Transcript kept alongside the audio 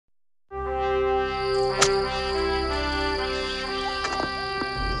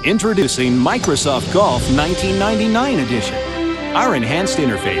Introducing Microsoft Golf 1999 Edition. Our enhanced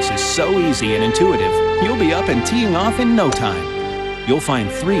interface is so easy and intuitive, you'll be up and teeing off in no time. You'll find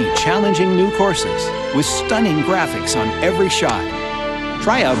 3 challenging new courses with stunning graphics on every shot.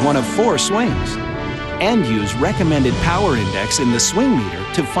 Try out one of 4 swings. And use recommended power index in the swing meter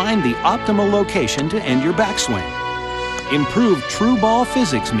to find the optimal location to end your backswing. Improved true ball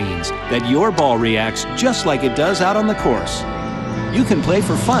physics means that your ball reacts just like it does out on the course. You can play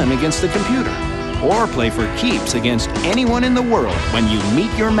for fun against the computer, or play for keeps against anyone in the world when you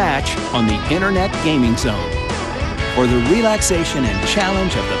meet your match on the Internet Gaming Zone. For the relaxation and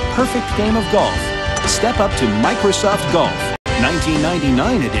challenge of the perfect game of golf, step up to Microsoft Golf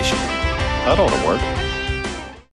 1999 Edition. That ought to work.